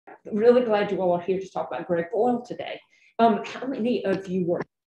really glad you all are here to talk about Greg Boyle today. How many of you were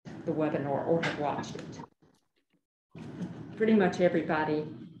at the webinar or have watched it? Pretty much everybody.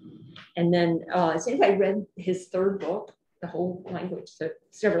 And then has anybody read his third book, The Whole Language? So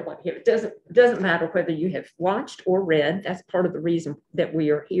several of you. It doesn't matter whether you have watched or read. That's part of the reason that we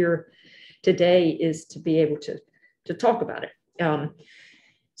are here today, is to be able to talk about it.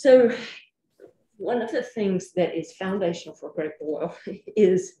 So one of the things that is foundational for Greg Boyle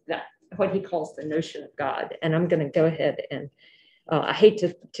is that what he calls the notion of God. And I'm going to go ahead and I hate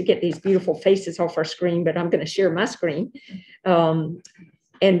to get these beautiful faces off our screen, but I'm going to share my screen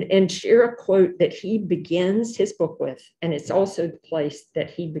and share a quote that he begins his book with. And it's also the place that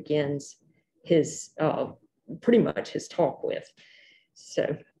he begins his pretty much his talk with.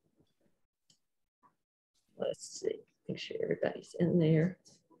 So let's see, make sure everybody's in there.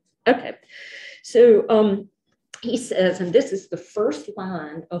 Okay, so he says, and this is the first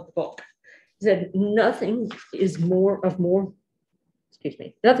line of the book, that nothing is more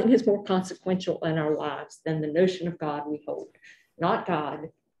consequential in our lives than the notion of God we hold. Not God,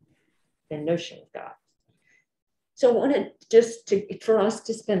 the notion of God. So I wanted for us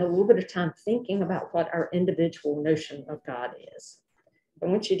to spend a little bit of time thinking about what our individual notion of God is. I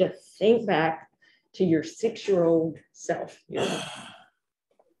want you to think back to your 6-year-old self.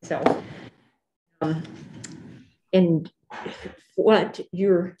 And what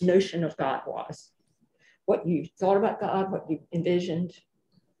your notion of God was, what you thought about God, what you envisioned,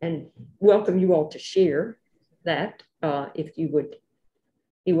 and welcome you all to share that if you would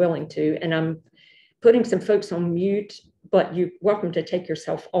be willing to. And I'm putting some folks on mute, but you're welcome to take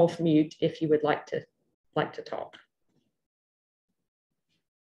yourself off mute if you would like to talk.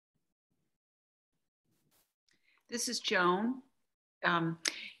 This is Joan.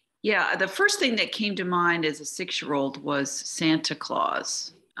 Yeah, the first thing that came to mind as a 6-year-old was Santa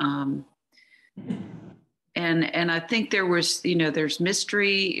Claus. And I think there was, there's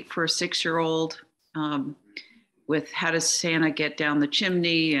mystery for a 6-year-old with how does Santa get down the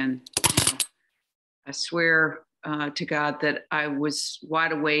chimney? And I swear to God that I was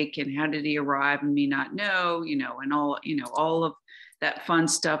wide awake, and how did he arrive and me not know, and all of that fun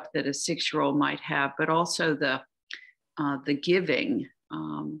stuff that a 6-year-old might have, but also the giving,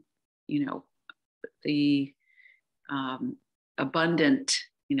 the abundant,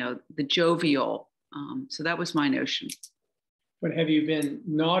 the jovial. So that was my notion. But have you been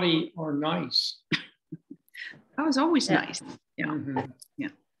naughty or nice? I was always nice. Yeah. Mm-hmm. Yeah.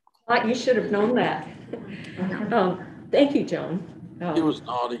 You should have known that. Thank you, Joan. He was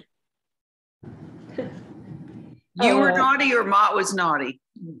naughty. You were naughty, or Mott was naughty?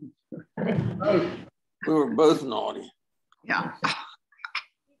 We were both naughty. Yeah.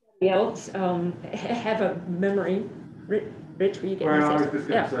 Else have a memory? Rich, were you getting Well, I was just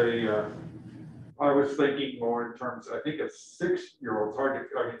going to say, I was thinking more in terms, I think a 6-year-old,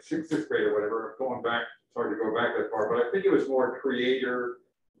 sixth grade or whatever, going back, it's hard to go back that far, but I think it was more creator,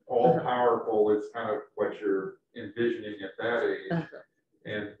 all-powerful is kind of what you're envisioning at that age,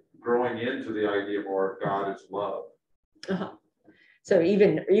 and growing into the idea more of God as love. So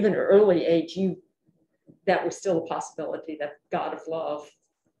even early age, that was still a possibility, that God of love.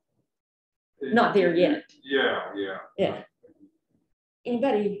 Not there yet. Yeah.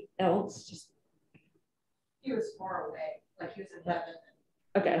 Anybody else? He was far away, like he was in heaven.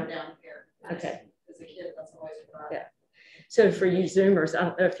 Okay. We were down here. Okay. As a kid, that's always fun. Yeah. So for you Zoomers, I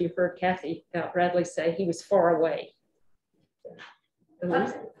don't know if you heard Kathy Bradley say he was far away.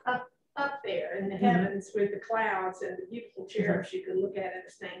 Up there in the heavens with the clouds and the beautiful cherubs you could look at in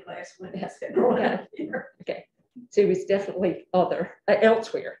the stained glass windows. Okay. So he was definitely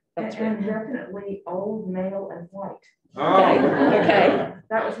elsewhere. And definitely old, male, and white. Okay.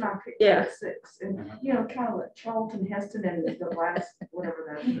 That was my picture at 6. And, kind of like Charlton Heston and the last, whatever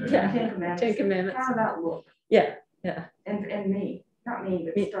that Ten Commandments. How that look? Yeah. And me. Not me,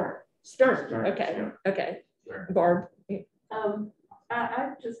 but Stern. Okay. Sure. Barb.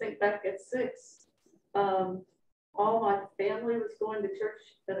 I just think back at 6, all my family was going to church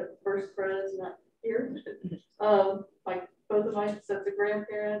at First Pres, not here. Like both of my sets of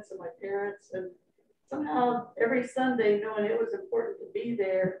grandparents and my parents, and somehow every Sunday, knowing it was important to be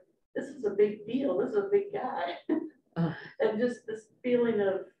there, this is a big deal. This is a big guy, and just this feeling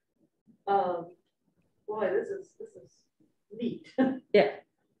of, boy, this is neat.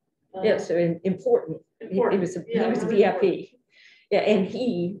 Yeah. So important. He was a VIP. Yeah, and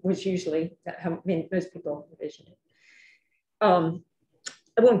he was usually, most people envision it. I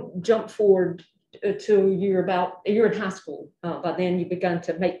want to jump forward to you're in high school. By then you've begun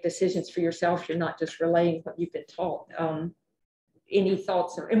to make decisions for yourself. You're not just relaying what you've been taught. any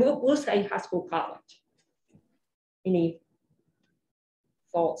thoughts, and we'll say high school, college. Any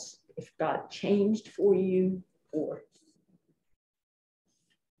thoughts if God changed for you, or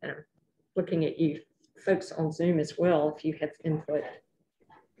looking at you folks on Zoom as well, if you have input.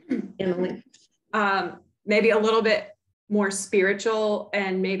 Emily? Maybe a little bit more spiritual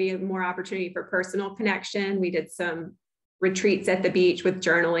and maybe more opportunity for personal connection. We did some retreats at the beach with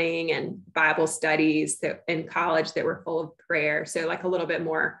journaling and Bible studies in college that were full of prayer. So like a little bit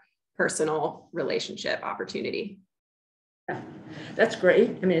more personal relationship opportunity. Yeah, that's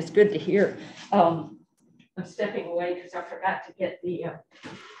great. I mean, it's good to hear. I'm stepping away because I forgot to get the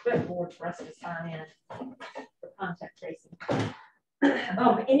clipboard for us to sign in for contact tracing.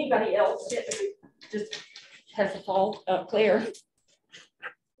 Anybody else just has a thought? Claire?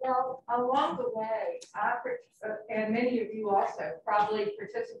 Well, along the way, and many of you also probably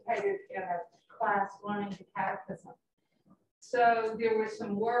participated in a class learning the catechism. So there were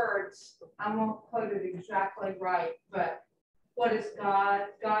some words, I won't quote it exactly right, but what is God?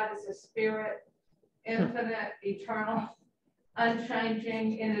 God is a spirit, infinite, eternal,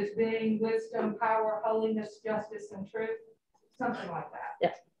 unchanging in his being, wisdom, power, holiness, justice, and truth, something like that.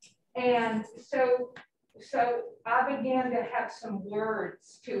 Yeah. And so I began to have some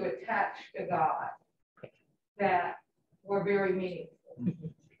words to attach to God that were very meaningful.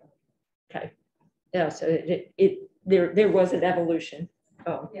 Okay. Yeah, so there was an evolution.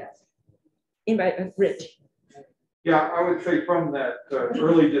 Yes. Anybody, Rich? Yeah, I would say from that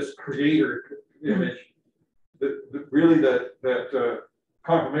early just creator image, that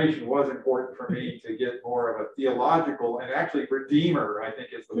confirmation was important for me to get more of a theological and actually redeemer, I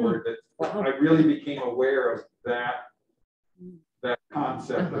think is the word that I really became aware of that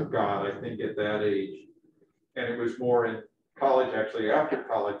concept of God, I think at that age. And it was more in college, actually after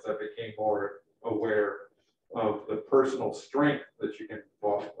college, that I became more aware of the personal strength that you can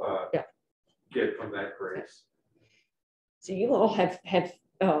get from that grace. So you all have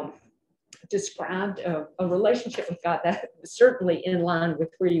described a relationship with God that was certainly in line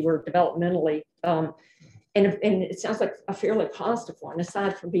with where you were developmentally. And it sounds like a fairly positive one,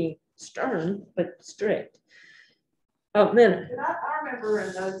 aside from being stern, but strict. Minna. I remember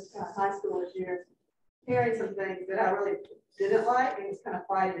in those high school years hearing some things that I really didn't like, and was kind of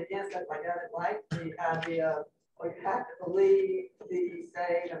fighting against it. Like I didn't like the idea of, you have to believe to be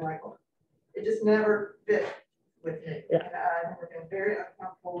saved. I'm like, well, it just never fit with me. Yeah. And I never been very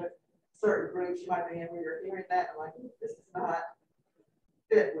uncomfortable with certain groups you might be in where you're hearing that. I'm like, this does not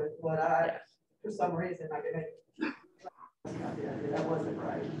fit with what I, for some reason, like that wasn't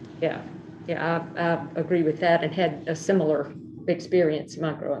right. Yeah, I agree with that and had a similar experience in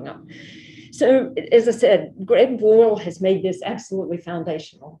my growing up. So as I said, Greg Boyle has made this absolutely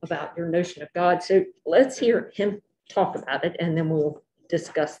foundational about your notion of God. So let's hear him talk about it and then we'll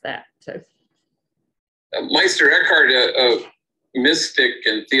discuss that. So Meister Eckhart, a mystic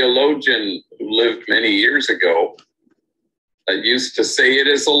and theologian who lived many years ago, used to say it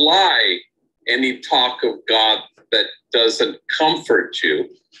is a lie, any talk of God that doesn't comfort you.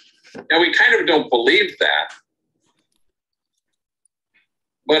 Now, we kind of don't believe that,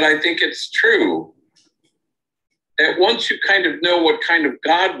 but I think it's true that once you kind of know what kind of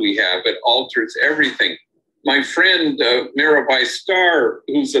God we have, it alters everything. My friend Mirabai Starr,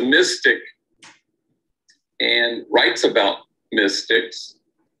 who's a mystic and writes about mystics,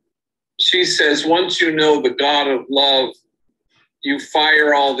 she says, once you know the God of love, you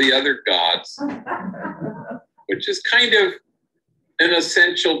fire all the other gods, which is kind of an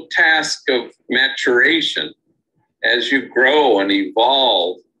essential task of maturation. As you grow and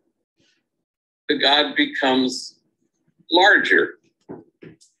evolve, the God becomes larger.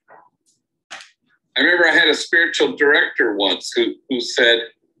 I remember I had a spiritual director once who said,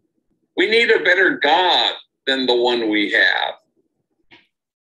 we need a better God than the one we have.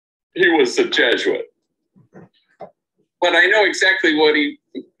 He was a Jesuit. But I know exactly what he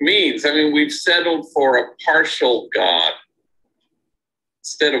means. I mean, we've settled for a partial God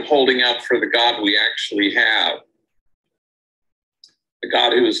instead of holding out for the God we actually have. The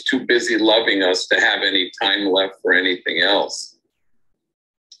God who is too busy loving us to have any time left for anything else.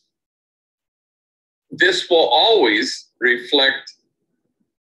 This will always reflect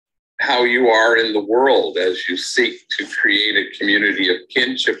how you are in the world as you seek to create a community of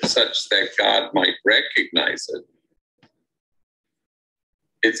kinship such that God might recognize it.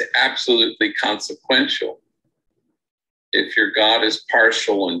 It's absolutely consequential. If your God is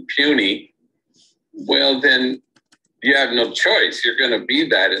partial and puny, well, then you have no choice. You're going to be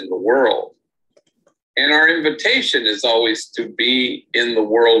that in the world. And our invitation is always to be in the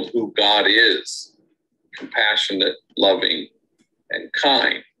world who God is, compassionate, loving, and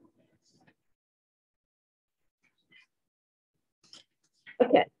kind.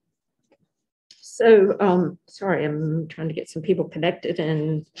 Okay. So, sorry, I'm trying to get some people connected,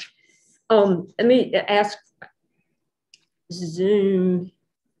 and let me ask Zoom.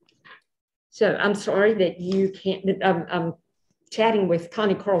 So I'm sorry that you can't, I'm chatting with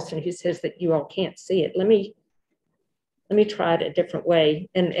Connie Carlson, who says that you all can't see it. Let me try it a different way,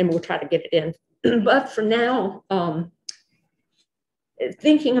 and we'll try to get it in. But for now,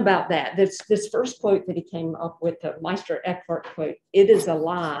 thinking about that, this first quote that he came up with, the Meister Eckhart quote, "It is a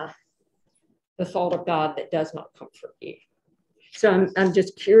lie, the thought of God that does not comfort you." So I'm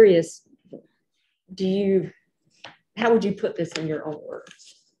just curious, how would you put this in your own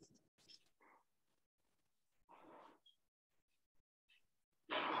words?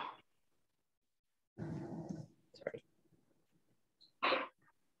 Sorry.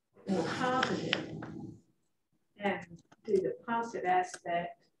 More positive, and to the positive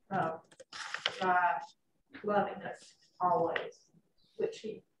aspect of God loving us always, which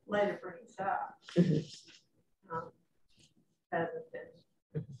he later brings up, rather than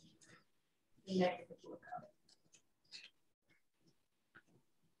the negative look of it.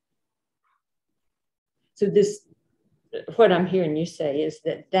 So this, what I'm hearing you say is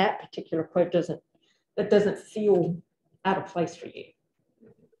that particular quote doesn't feel out of place for you.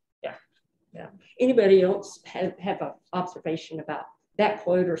 Yeah. Anybody else have an observation about that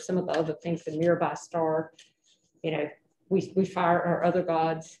quote or some of the other things, the nearby star? You know, we fire our other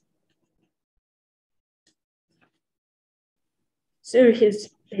gods. So his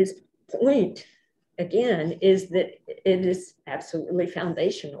point again is that it is absolutely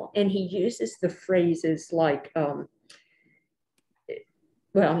foundational, and he uses the phrases like, well,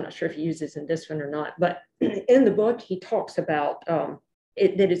 I'm not sure if he uses in this one or not, but in the book he talks about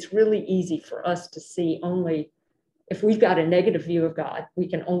that it's really easy for us to see only, if we've got a negative view of God, we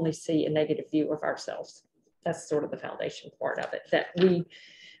can only see a negative view of ourselves. That's sort of the foundation part of it, that we,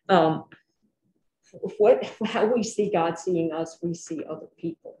 how we see God seeing us, we see other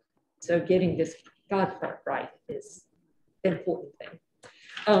people. So getting this God part right is an important thing.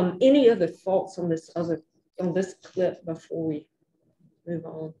 Any other thoughts on this clip before we move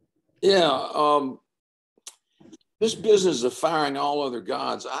on? Yeah, this business of firing all other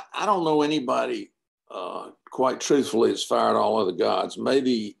gods, I don't know anybody, quite truthfully, has fired all other gods.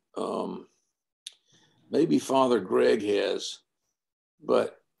 Maybe Father Greg has,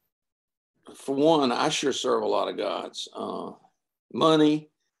 but for one, I sure serve a lot of gods. Money,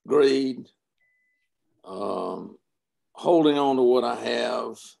 greed, holding on to what I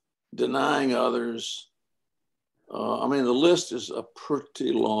have, denying others. I mean, the list is a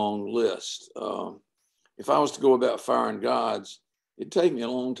pretty long list. If I was to go about firing gods, it'd take me a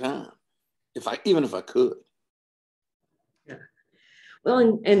long time, even if I could. Yeah.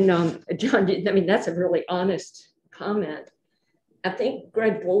 Well, and John, I mean, that's a really honest comment. I think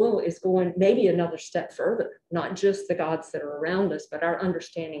Greg Boyle is going maybe another step further, not just the gods that are around us, but our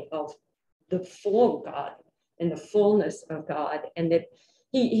understanding of the flow of God and the fullness of God. And that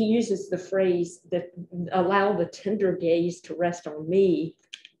he uses the phrase that allow the tender gaze to rest on me,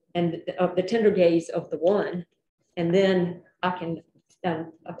 and the tender gaze of the one, and then I can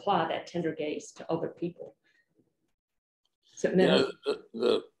apply that tender gaze to other people. So, the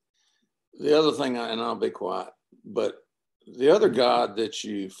other thing, and I'll be quiet, but the other God that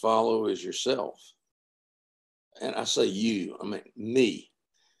you follow is yourself. And I say you, I mean me.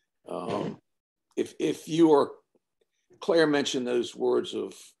 If you are, Claire mentioned those words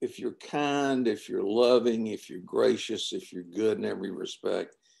of, if you're kind, if you're loving, if you're gracious, if you're good in every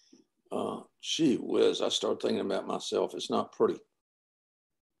respect, gee whiz, I start thinking about myself. It's not pretty.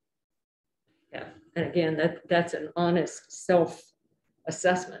 Yeah, and again, that's an honest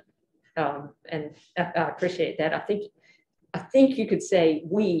self-assessment, and I appreciate that. I think you could say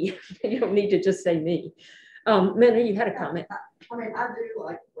we. You don't need to just say me. Minna, you had a comment. I mean, I do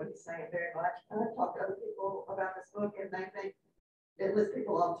like what he's saying very much. And I've talked to other people about this book, and they think it lists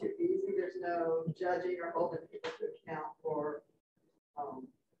people off too easy. There's no judging or holding people to account for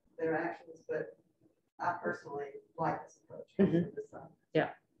their actions. But I personally like this approach.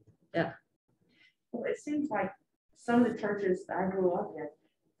 Yeah, yeah. Well, it seems like some of the churches that I grew up in,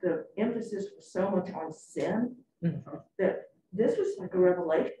 the emphasis was so much on sin that this was like a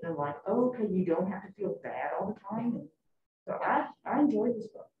revelation of like, oh, okay, you don't have to feel bad all the time. And so I enjoyed this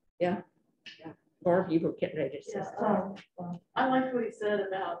book. Yeah. Barb, you were getting ready to say something. I liked what he said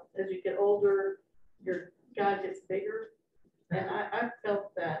about as you get older, your God gets bigger. And I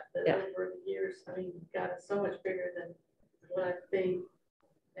felt that over the years, I mean, God is so much bigger than what I think.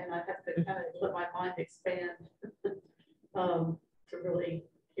 And I have to kind of let my mind expand to really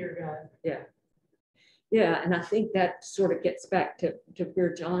hear God. Yeah. Yeah, and I think that sort of gets back to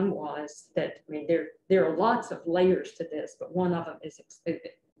where John was, that, I mean, there are lots of layers to this, but one of them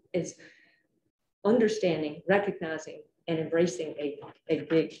is understanding, recognizing, and embracing a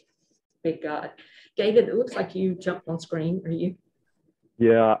big God. David, it looks like you jumped on screen. Are you?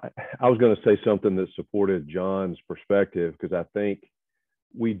 Yeah, I was going to say something that supported John's perspective, because I think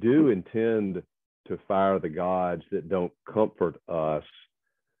we do intend to fire the gods that don't comfort us,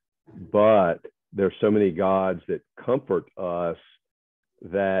 but there's so many gods that comfort us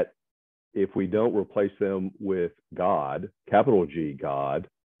that if we don't replace them with God, capital G God,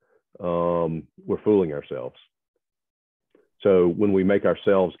 we're fooling ourselves. So when we make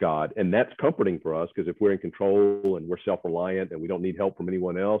ourselves God, and that's comforting for us, because if we're in control and we're self-reliant and we don't need help from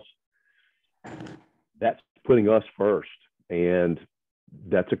anyone else, that's putting us first, and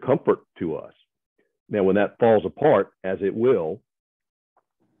that's a comfort to us. Now, when that falls apart, as it will,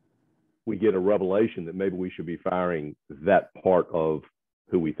 we get a revelation that maybe we should be firing that part of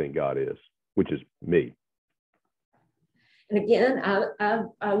who we think God is, which is me. And again,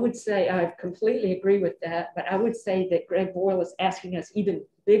 I would say I completely agree with that, but I would say that Greg Boyle is asking us even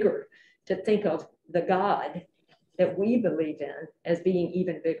bigger to think of the God that we believe in as being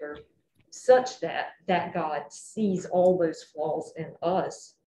even bigger, such that that God sees all those flaws in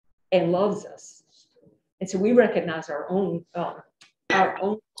us and loves us. And so we recognize our own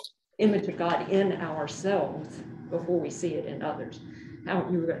image of God in ourselves before we see it in others. How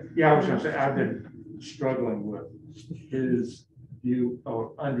you? Yeah, I was going to say, I've been struggling with his view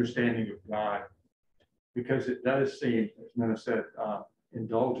of understanding of God, because it does seem, as Minna said,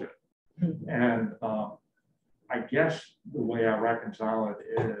 indulgent. Mm-hmm. And I guess the way I reconcile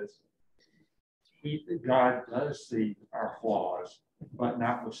it is God does see our flaws, but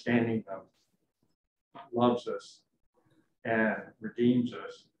notwithstanding them, loves us and redeems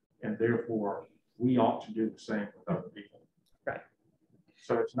us, and therefore we ought to do the same with other people. Right.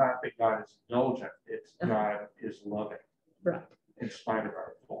 So it's not that God is indulgent, it's God is loving. Right. In spite of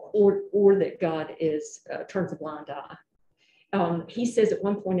our flaws. Or that God is turns a blind eye. He says at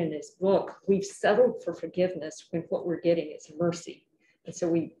one point in his book, we've settled for forgiveness when what we're getting is mercy. And so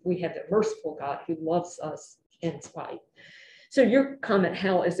we have the merciful God who loves us in spite. So your comment,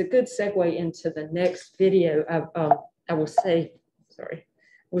 Hal, is a good segue into the next video. I will say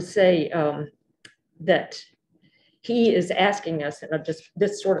that he is asking us, and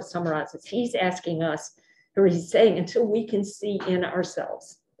this sort of summarizes, he's asking us, or he's saying, until we can see in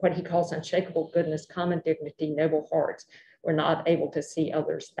ourselves what he calls unshakable goodness, common dignity, noble hearts, we're not able to see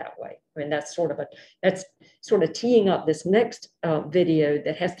others that way. I mean, that's sort of teeing up this next video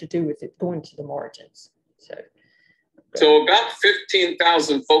that has to do with it going to the margins. So about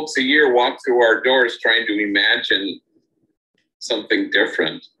 15,000 folks a year walk through our doors trying to imagine something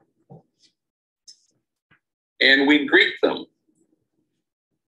different. And we greet them.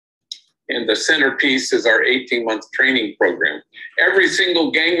 And the centerpiece is our 18-month training program. Every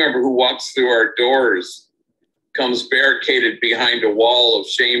single gang member who walks through our doors comes barricaded behind a wall of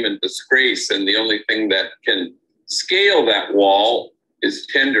shame and disgrace. And the only thing that can scale that wall is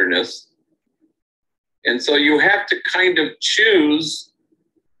tenderness. And so you have to kind of choose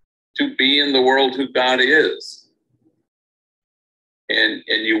to be in the world who God is. And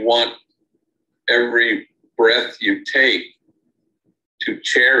you want every breath you take to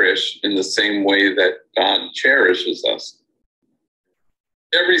cherish in the same way that God cherishes us.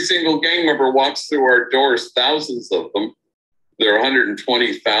 Every single gang member walks through our doors, thousands of them. There are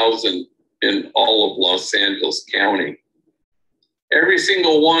 120,000 in all of Los Angeles County. Every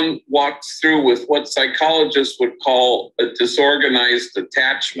single one walks through with what psychologists would call a disorganized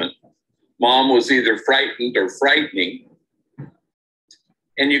attachment. Mom was either frightened or frightening.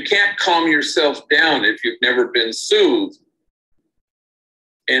 And you can't calm yourself down if you've never been soothed.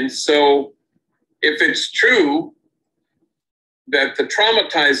 And so if it's true that the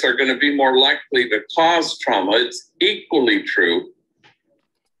traumatized are going to be more likely to cause trauma, it's equally true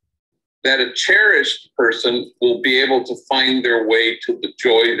that a cherished person will be able to find their way to the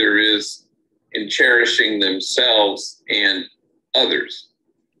joy there is in cherishing themselves and others.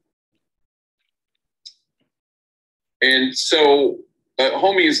 And so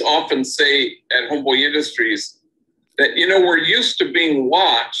homies often say at Homeboy Industries that, you know, we're used to being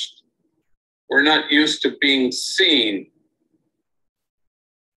watched. We're not used to being seen.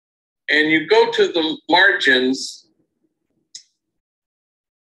 And you go to the margins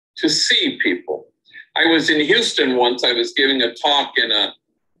to see people. I was in Houston once. I was giving a talk, and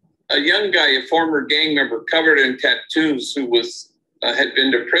a young guy, a former gang member covered in tattoos, who was had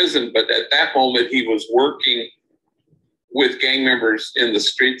been to prison, but at that moment he was working with gang members in the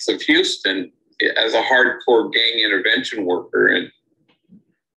streets of Houston as a hardcore gang intervention worker. And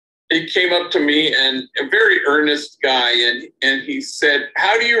he came up to me, and a very earnest guy, and he said,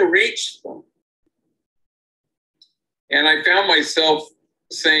 "How do you reach them?" And I found myself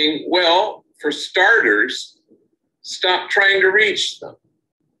saying, well, for starters, stop trying to reach them.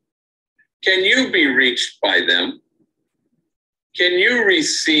 Can you be reached by them? Can you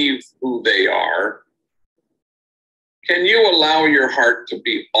receive who they are? Can you allow your heart to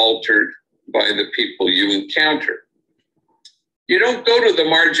be altered by the people you encounter? You don't go to the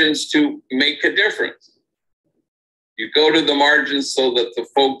margins to make a difference. You go to the margins so that the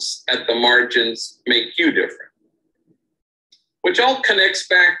folks at the margins make you different. Which all connects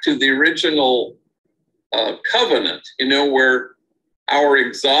back to the original covenant, where our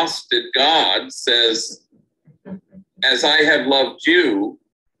exhausted God says, as I have loved you,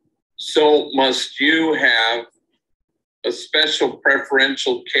 so must you have a special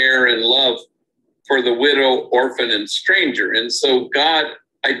preferential care and love for the widow, orphan, and stranger. And so God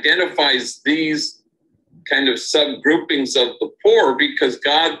identifies these kind of subgroupings of the poor because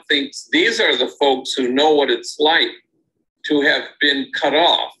God thinks these are the folks who know what it's like to have been cut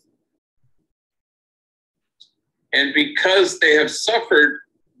off. And because they have suffered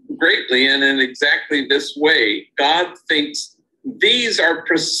greatly and in exactly this way, God thinks these are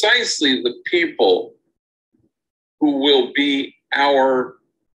precisely the people who will be our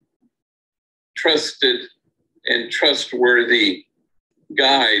trusted and trustworthy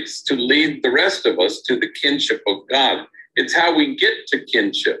guides to lead the rest of us to the kinship of God. It's how we get to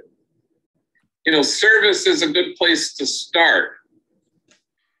kinship. Service is a good place to start,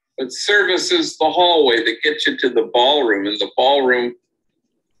 but service is the hallway that gets you to the ballroom, and the ballroom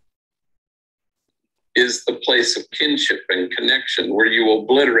is the place of kinship and connection where you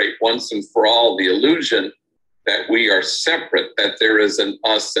obliterate once and for all the illusion that we are separate, that there is an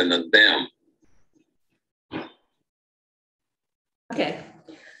us and a them. Okay.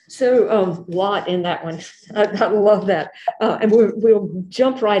 So a lot in that one. I love that. And we'll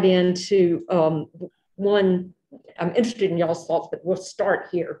jump right into one. I'm interested in y'all's thoughts, but we'll start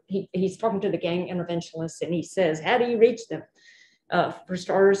here. He's talking to the gang interventionists, and he says, how do you reach them? For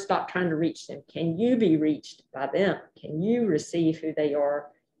starters, stop trying to reach them. Can you be reached by them? Can you receive who they are?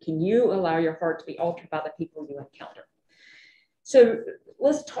 Can you allow your heart to be altered by the people you encounter? So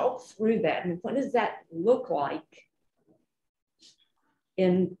let's talk through that. And what does that look like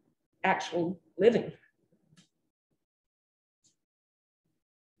in actual living?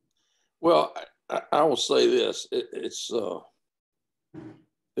 Well, I will say this. It's the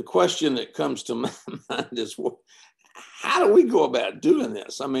question that comes to my mind is, how do we go about doing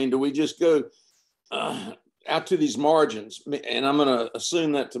this? I mean, do we just go out to these margins? And I'm going to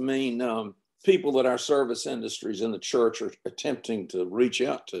assume that to mean people that our service industries in the church are attempting to reach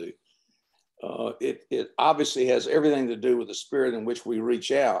out to. It obviously has everything to do with the spirit in which we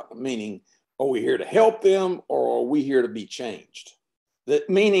reach out, meaning, are we here to help them or are we here to be changed? That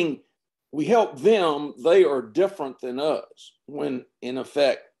meaning we help them, they are different than us. When in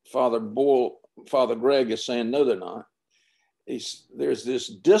effect, Father Greg is saying, no, they're not. There's this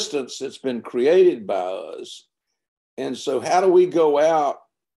distance that's been created by us. And so how do we go out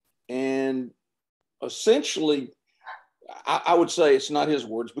and essentially, I would say it's not his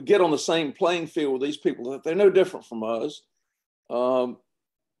words, but get on the same playing field with these people that they're no different from us.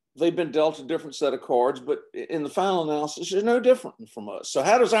 They've been dealt a different set of cards, but in the final analysis, they're no different from us. So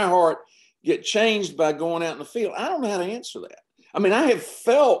how does our heart get changed by going out in the field? I don't know how to answer that. I mean, I have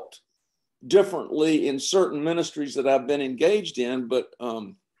felt differently in certain ministries that I've been engaged in, but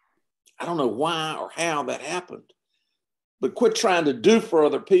I don't know why or how that happened. But quit trying to do for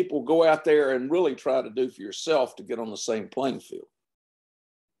other people. Go out there and really try to do for yourself to get on the same playing field.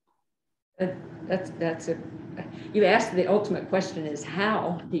 That's it. You asked the ultimate question is,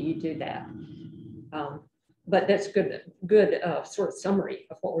 how do you do that? But that's good sort of summary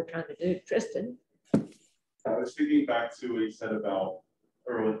of what we're trying to do. Tristan? I was thinking back to what he said about,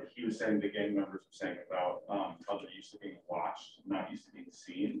 or what he was saying, the gang members were saying about how they're used to being watched, not used to being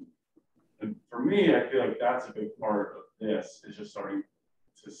seen. And for me, I feel like that's a big part of this, is just starting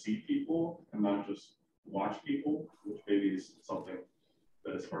to see people and not just watch people, which maybe is something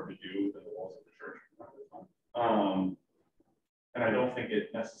that is hard to do within the walls of the church. And I don't think it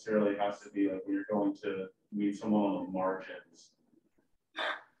necessarily has to be like when you're going to meet someone on the margins.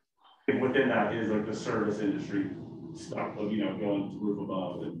 Within that is like the service industry stuff of, going to roof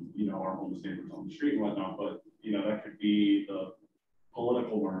above and, our homeless neighbors on the street and whatnot. But, that could be the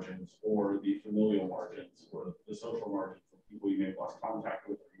political margins or the familial margins or the social margins of people you may have lost contact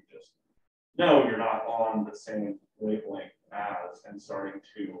with, or you just know you're not on the same wavelength starting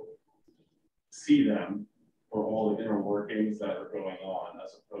to see them for all the inner workings that are going on,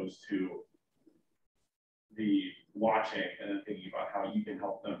 as opposed to the watching and then thinking about how you can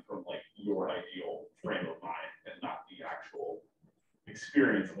help them from like your ideal frame of mind and not the actual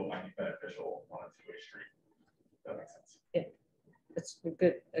experience of what might be beneficial on a two-way street. If that makes sense. Yeah, that's a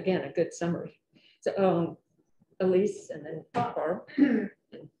good, again, a good summary. So Elise and then Barb.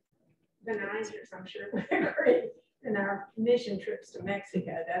 The Isers, I'm sure would agree. In our mission trips to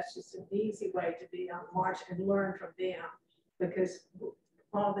Mexico, that's just an easy way to be on march and learn from them, because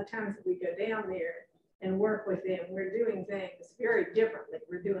all the times that we go down there and work with them, we're doing things very differently.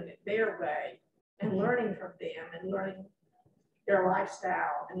 We're doing it their way and learning from them and learning their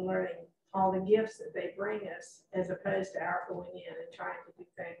lifestyle and learning all the gifts that they bring us, as opposed to our going in and trying to do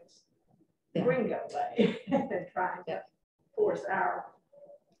things the gringo way and trying to force our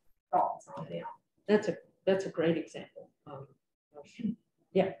thoughts on them. That's a great example.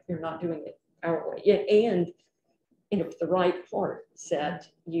 Yeah, you're not doing it our way. Yeah, and the right heart set,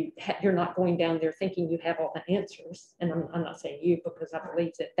 you're not going down there thinking you have all the answers. And I'm not saying you, because I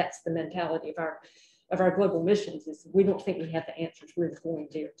believe that that's the mentality of our global missions, is we don't think we have the answers. We're going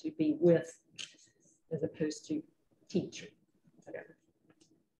there to be with, as opposed to teach. Whatever.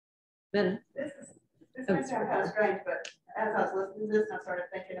 Then this might sound kind of strange, but as I was listening to this and I started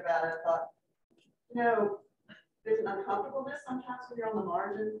thinking about it, I thought, there's an uncomfortableness sometimes when you're on the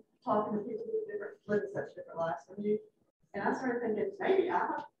margin talking to people who live such different lives from you. And I started thinking, maybe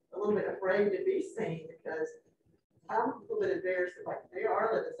I'm a little bit afraid to be seen, because I'm a little bit embarrassed that, like, they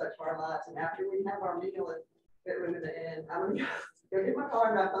are living such hard lives. And after we have our meal at bedroom in the inn, I'm going to go get my car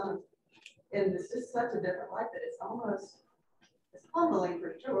and drive home. And it's just such a different life that it's humbling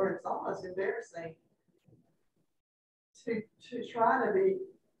for sure. It's almost embarrassing to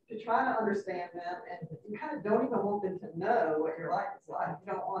try to understand them, and you kind of don't even want them to know what your life is like.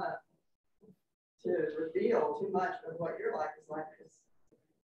 You don't want to reveal too much of what your life is like, because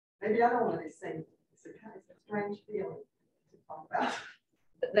maybe I don't want to be seen. It's a kind of strange feeling to talk about.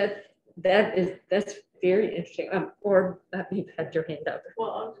 That's very interesting. Or you've had your hand up. Well,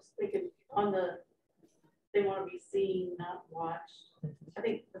 I'm just thinking they want to be seen, not watched. I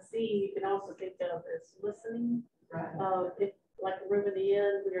think the see you can also think of as listening. Right. If, like a room in the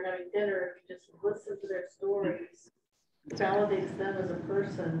inn, when you're having dinner, if you just listen to their stories, it validates them as a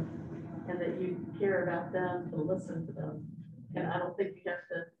person, and that you care about them to listen to them. And I don't think you have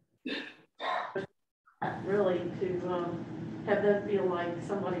to really to have them feel like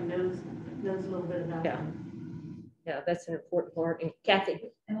somebody knows a little bit about them. Yeah, that's an important part. And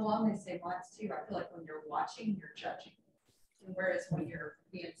Kathy. And along the same lines too, I feel like when you're watching, you're judging. And whereas when you're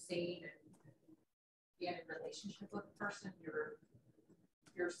being seen and being in a relationship with a person, you're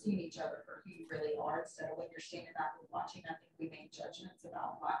seeing each other for who you really are, instead of when you're standing back and watching. I think we make judgments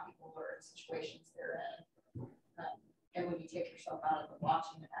about why people are in situations they're in. And when you take yourself out of the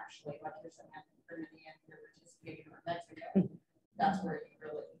watching and actually, like you're saying, in the end, you're participating in Mexico, that's where you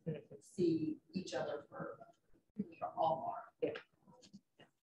really see each other for who we all are. Yeah.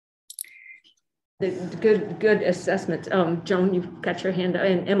 The good assessment. Joan, you've got your hand up,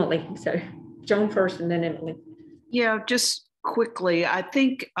 and Emily. So Joan first and then Emily. Yeah, just quickly, I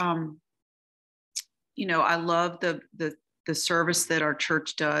think, I love the service that our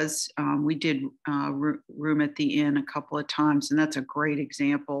church does. We did room at the inn a couple of times, and that's a great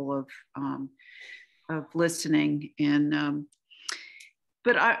example of listening. And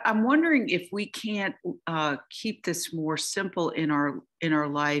but I'm wondering if we can't keep this more simple in our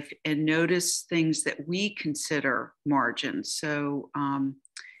life and notice things that we consider margins. So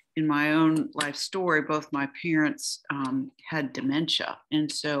in my own life story, both my parents had dementia. And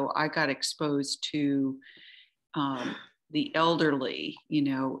so I got exposed to the elderly,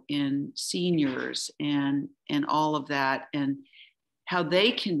 and seniors and all of that, and how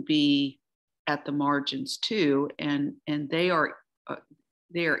they can be at the margins too. And they are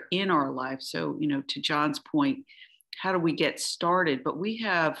in our life. So, to John's point, how do we get started? But we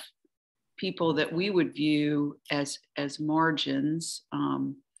have people that we would view as margins,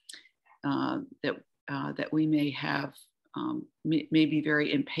 that we may have, may be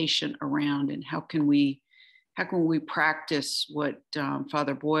very impatient around. And how can we practice what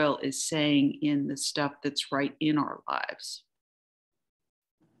Father Boyle is saying in the stuff that's right in our lives?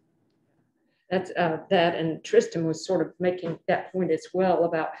 That's that, and Tristan was sort of making that point as well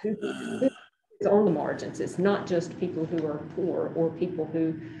about who is on the margins. It's not just people who are poor or people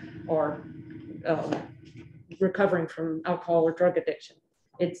who are recovering from alcohol or drug addiction.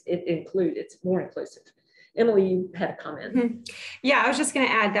 It's more inclusive. Emily, you had a comment. Yeah, I was just going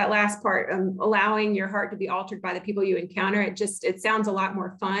to add that last part, allowing your heart to be altered by the people you encounter. It sounds a lot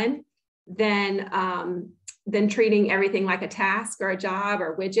more fun than treating everything like a task or a job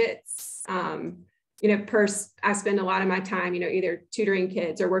or widgets. You know, I spend a lot of my time, you know, either tutoring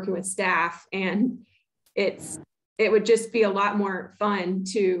kids or working with staff, and it would just be a lot more fun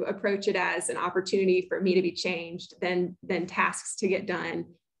to approach it as an opportunity for me to be changed than tasks to get done.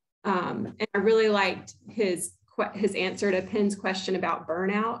 And I really liked his answer to Penn's question about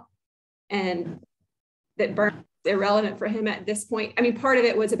burnout, and that burnout is irrelevant for him at this point. I mean, part of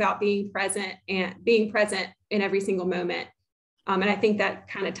it was about being present in every single moment. And I think that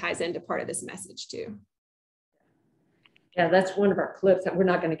kind of ties into part of this message too. Yeah, that's one of our clips, and we're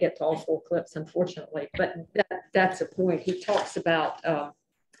not going to get to all 4 clips, unfortunately, but that's a point. He talks about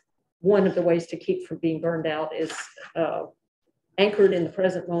one of the ways to keep from being burned out is anchored in the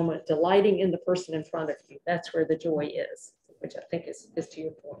present moment, delighting in the person in front of you. That's where the joy is, which I think is to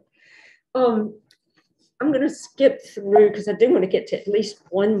your point. I'm going to skip through because I do want to get to at least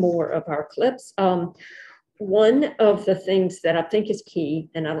one more of our clips. One of the things that I think is key,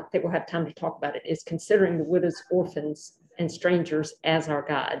 and I don't think we'll have time to talk about it, is considering the widows, orphans, and strangers as our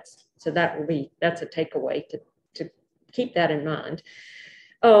guides. So that's a takeaway to keep that in mind.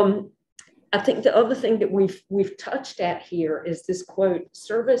 I think the other thing that we've touched at here is this quote: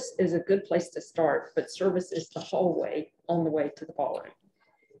 service is a good place to start, but service is the hallway on the way to the ballroom.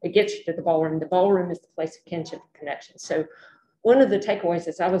 It gets you to the ballroom. The ballroom is the place of kinship and connection. So one of the takeaways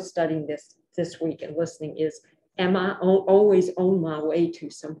as I was studying this week and listening is, am I always on my way to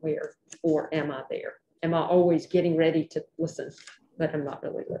somewhere, or am I there? Am I always getting ready to listen, but I'm not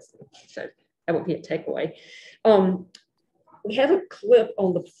really listening? So that would be a takeaway. We have a clip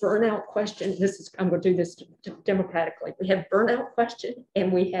on the burnout question. I'm going to do this democratically. We have burnout question,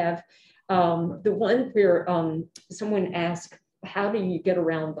 and we have the one where someone asked, how do you get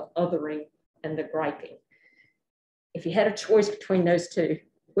around the othering and the griping? If you had a choice between those two,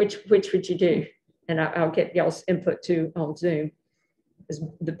 which would you do? And I'll get y'all's input too on Zoom. Is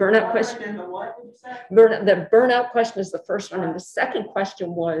the burnout question? And the what did you say? The burnout question is the first one, and the second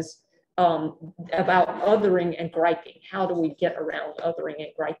question was about othering and griping. How do we get around othering and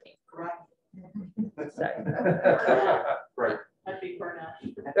griping? Right. That'd be burnout.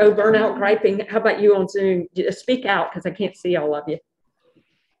 Oh, burnout, griping. How about you on Zoom? Speak out because I can't see all of you.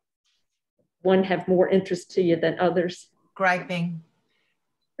 One have more interest to you than others? Griping.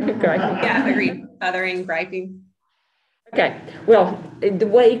 Yeah, agreed. Othering, griping. Okay, well, the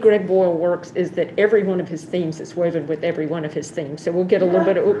way Greg Boyle works is that every one of his themes is woven with every one of his themes. So we'll get a little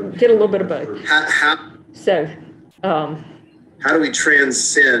bit of both. How do we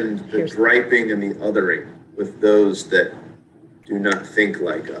transcend the griping and the othering with those that do not think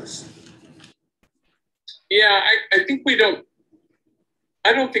like us? Yeah, I think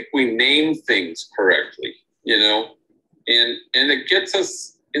I don't think we name things correctly, you know, and it gets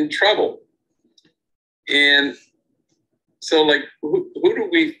us in trouble. And so, like, who do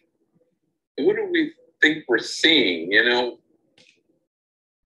we think we're seeing, you know?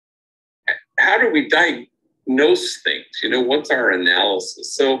 How do we diagnose things? You know, what's our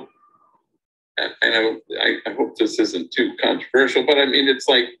analysis? So, and I hope this isn't too controversial, but I mean, it's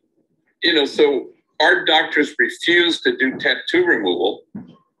like, you know, so our doctors refuse to do tattoo removal.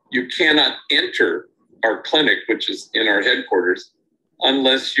 You cannot enter our clinic, which is in our headquarters,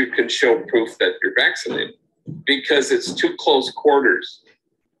 unless you can show proof that you're vaccinated, because it's too close quarters.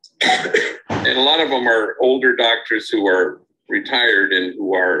 And a lot of them are older doctors who are retired and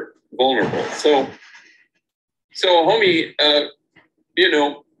who are vulnerable. So homie, you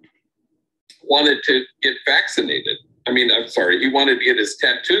know, wanted to get vaccinated. I mean, I'm sorry, he wanted to get his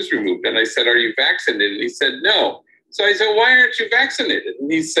tattoos removed. And I said, are you vaccinated? And he said, no. So I said, why aren't you vaccinated?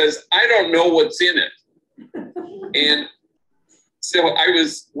 And he says, I don't know what's in it. And so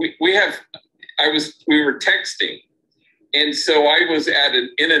we were texting. And so I was at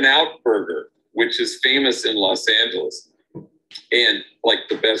an In-N-Out burger, which is famous in Los Angeles and like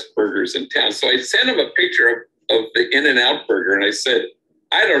the best burgers in town. So I sent him a picture of the In-N-Out burger. And I said,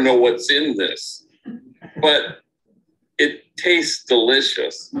 I don't know what's in this, but it tastes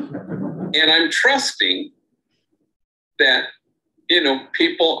delicious. And I'm trusting that, you know,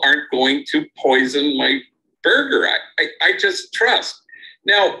 people aren't going to poison my burger. I just trust.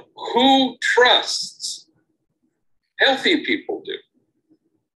 Now, who trusts? Healthy people do.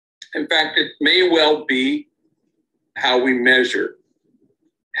 In fact, it may well be how we measure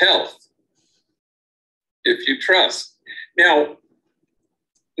health, if you trust. Now,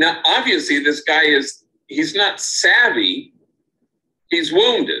 obviously, this guy he's not savvy, he's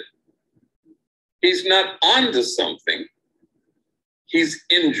wounded. He's not onto something. He's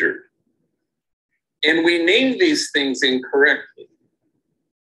injured. And we name these things incorrectly.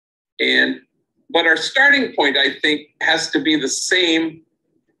 But our starting point, I think, has to be the same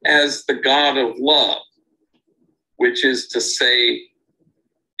as the God of love, which is to say,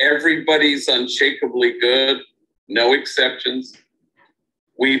 everybody's unshakably good, no exceptions.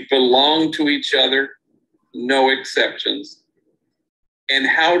 We belong to each other, no exceptions. And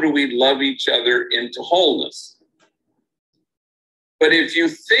how do we love each other into wholeness? But if you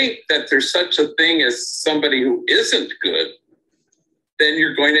think that there's such a thing as somebody who isn't good, then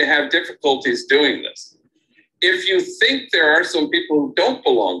you're going to have difficulties doing this. If you think there are some people who don't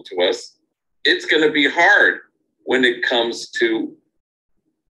belong to us, it's going to be hard when it comes to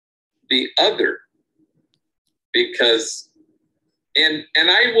the other. Because,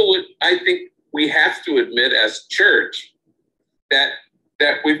 I think we have to admit as church that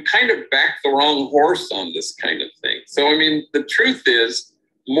we've kind of backed the wrong horse on this kind of thing. So, I mean, the truth is,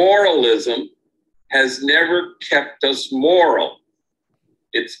 moralism has never kept us moral.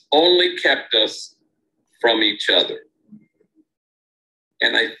 It's only kept us from each other.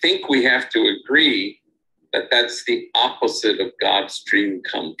 And I think we have to agree that that's the opposite of God's dream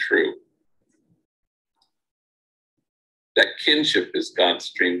come true. That kinship is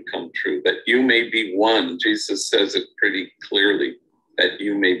God's dream come true, that you may be one. Jesus says it pretty clearly, that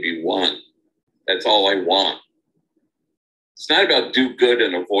you may be one. That's all I want. It's not about do good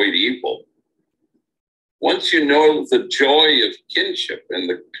and avoid evil. Once you know the joy of kinship and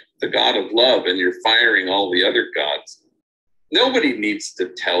the God of love, and you're firing all the other gods, nobody needs to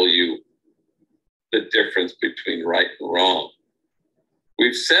tell you the difference between right and wrong.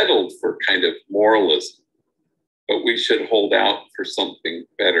 We've settled for kind of moralism, but we should hold out for something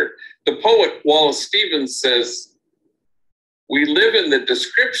better. The poet Wallace Stevens says, we live in the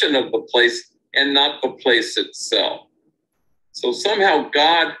description of the place and not the place itself. So somehow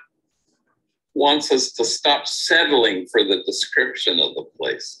God wants us to stop settling for the description of the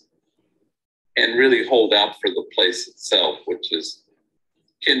place and really hold out for the place itself, which is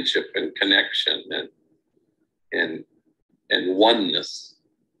kinship and connection and oneness.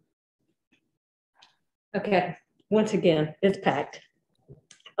 Okay, once again, it's packed.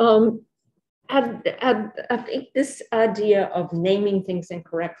 I think this idea of naming things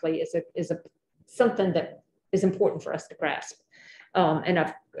incorrectly is something that is important for us to grasp. And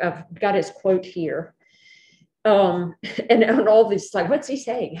I've got his quote here. And on all this, like, what's he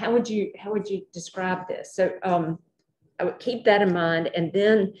saying? How would you describe this? So I would keep that in mind, and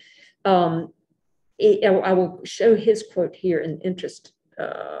then I will show his quote here in interest.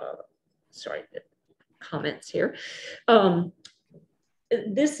 Sorry, the comments here.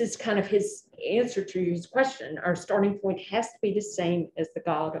 This is kind of his answer to his question. Our starting point has to be the same as the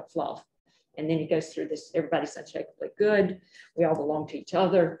God of love. And then he goes through this, everybody's unshakably good. We all belong to each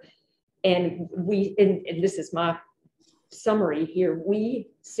other. And and this is my summary here, we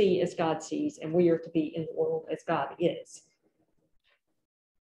see as God sees, and we are to be in the world as God is.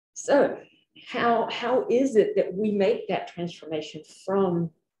 So how is it that we make that transformation from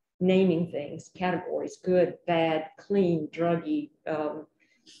naming things, categories, good, bad, clean, druggy,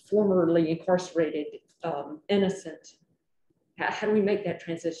 formerly incarcerated, innocent? How do we make that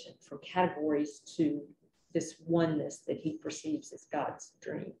transition from categories to this oneness that he perceives as God's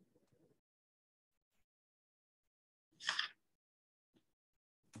dream?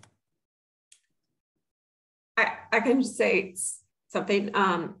 I can just say something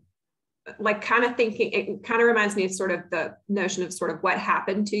like kind of thinking, it kind of reminds me of sort of the notion of sort of what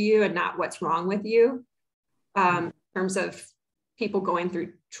happened to you and not what's wrong with you, in terms of people going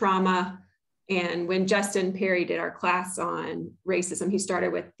through trauma. And when Justin Perry did our class on racism, he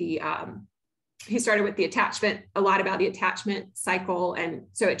started with the attachment, a lot about the attachment cycle. And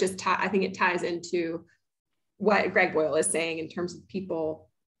so it just, I think it ties into what Greg Boyle is saying in terms of people,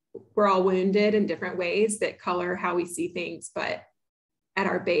 we're all wounded in different ways that color how we see things, but at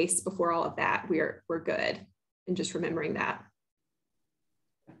our base, before all of that, we're good. And just remembering that.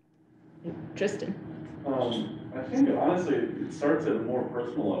 Tristan. I think honestly, it starts at a more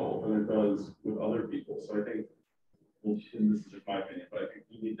personal level than it does with other people. So I think, and this is just my opinion, but I think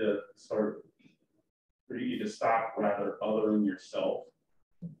you need to stop rather othering yourself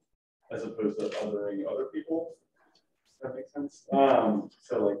as opposed to othering other people. Does that make sense?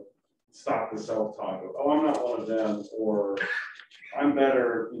 So like, stop the self-talk of, oh, I'm not one of them, or I'm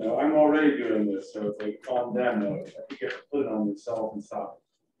better, I'm already doing this. So it's like on them. No, I think you have to put it on yourself and stop.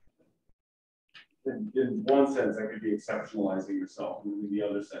 In one sense, that could be exceptionalizing yourself. And in the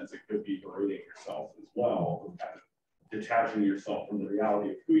other sense, it could be berating yourself as well, kind of detaching yourself from the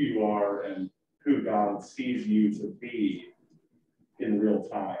reality of who you are and who God sees you to be in real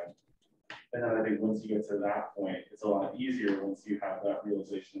time. And then I think once you get to that point, it's a lot easier once you have that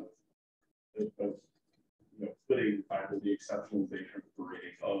realization of you know, putting kind of the exceptionalization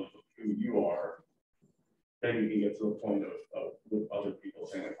rating of who you are. Then you can get to the point of with other people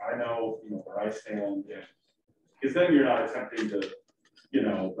saying, like, I know, you know, where I stand, and because then you're not attempting to, you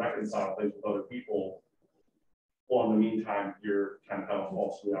know, reconcile things with other people. Well, in the meantime, you're kind of have a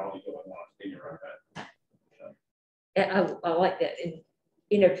false reality going on in your own head. And I like that. And,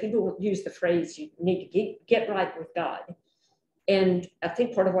 you know, people use the phrase, you need to get right with God. And I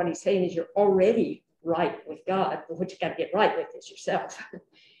think part of what he's saying is you're already right with God, but what you got to get right with is yourself.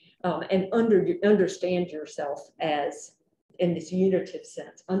 And understand yourself as, in this unitive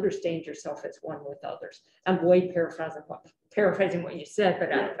sense, understand yourself as one with others. I'm way paraphrasing what you said,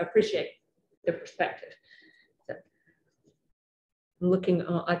 but I appreciate the perspective. So, I'm looking,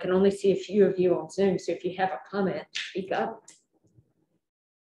 I can only see a few of you on Zoom, so if you have a comment, speak up.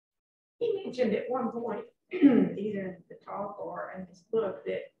 He mentioned at one point, either in the talk or in his book,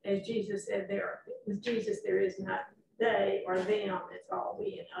 that as Jesus said, with Jesus, there is not they or them, it's all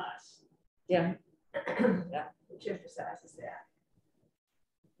we and us. Yeah. Yeah. Which emphasizes that.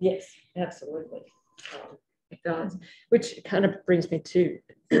 Yes, absolutely. It does. Which kind of brings me to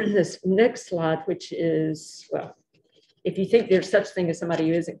this next slide, which is, well, if you think there's such thing as somebody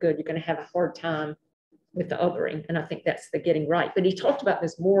who isn't good, you're going to have a hard time with the othering. And I think that's the getting right. But he talked about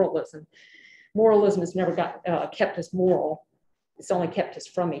this moralism. Moralism has never kept us moral. It's only kept us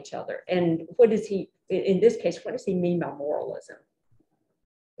from each other. And what does he, in this case, what does he mean by moralism?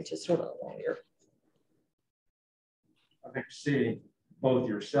 Which is sort of a longer. I think seeing both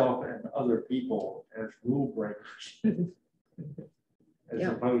yourself and other people as rule breakers, as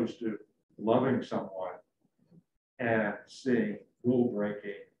opposed to loving someone and seeing rule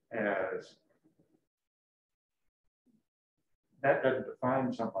breaking as that doesn't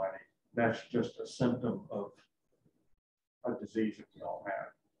define somebody. That's just a symptom of a disease that we all have.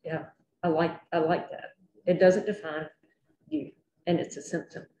 Yeah, I like that. It doesn't define you, and it's a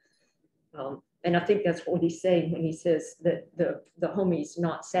symptom. And I think that's what he's saying when he says that the homie's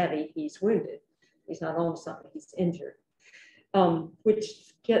not savvy, he's wounded. He's not on something, he's injured.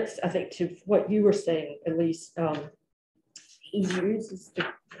 Which gets, I think, to what you were saying, at least. He uses the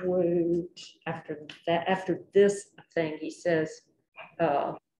quote after this thing, he says,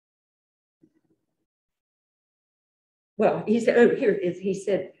 well, he said, oh, here it is. He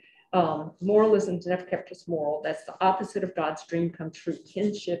said, moralism's never kept us moral. That's the opposite of God's dream come true.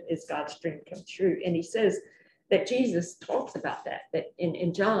 Kinship is God's dream come true. And he says that Jesus talks about that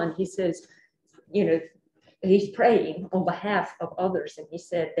in John, he says, you know, he's praying on behalf of others. And he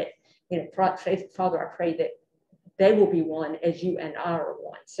said that, you know, Father, I pray that they will be one as you and I are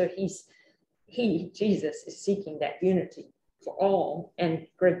one. So Jesus is seeking that unity for all. And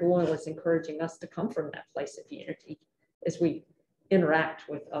Greg Boyle is encouraging us to come from that place of unity as we interact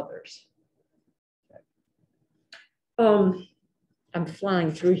with others. I'm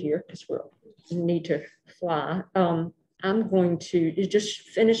flying through here because we need to fly. I'm going to just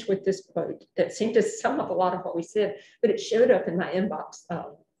finish with this quote that seemed to sum up a lot of what we said, but it showed up in my inbox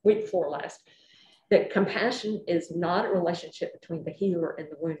week before last. That compassion is not a relationship between the healer and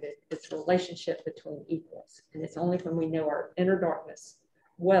the wounded. It's a relationship between equals. And it's only when we know our inner darkness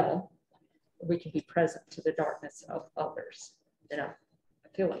well, we can be present to the darkness of others. And I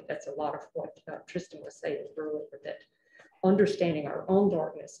feel like that's a lot of what Tristan was saying earlier, that understanding our own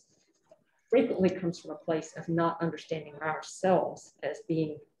darkness frequently comes from a place of not understanding ourselves as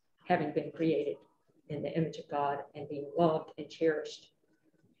having been created in the image of God and being loved and cherished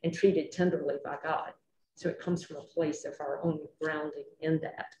and treated tenderly by God. So it comes from a place of our own grounding in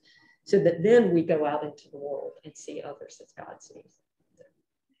that, so that then we go out into the world and see others as God sees.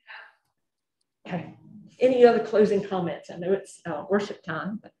 Okay. Any other closing comments? I know it's worship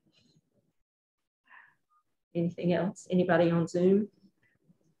time, but anything else? Anybody on Zoom?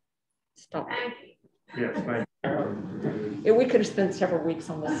 Stop. Yes, thank you. Yeah, we could have spent several weeks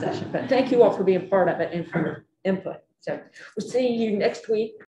on this session, but thank you all for being part of it and for your input. So we'll see you next week.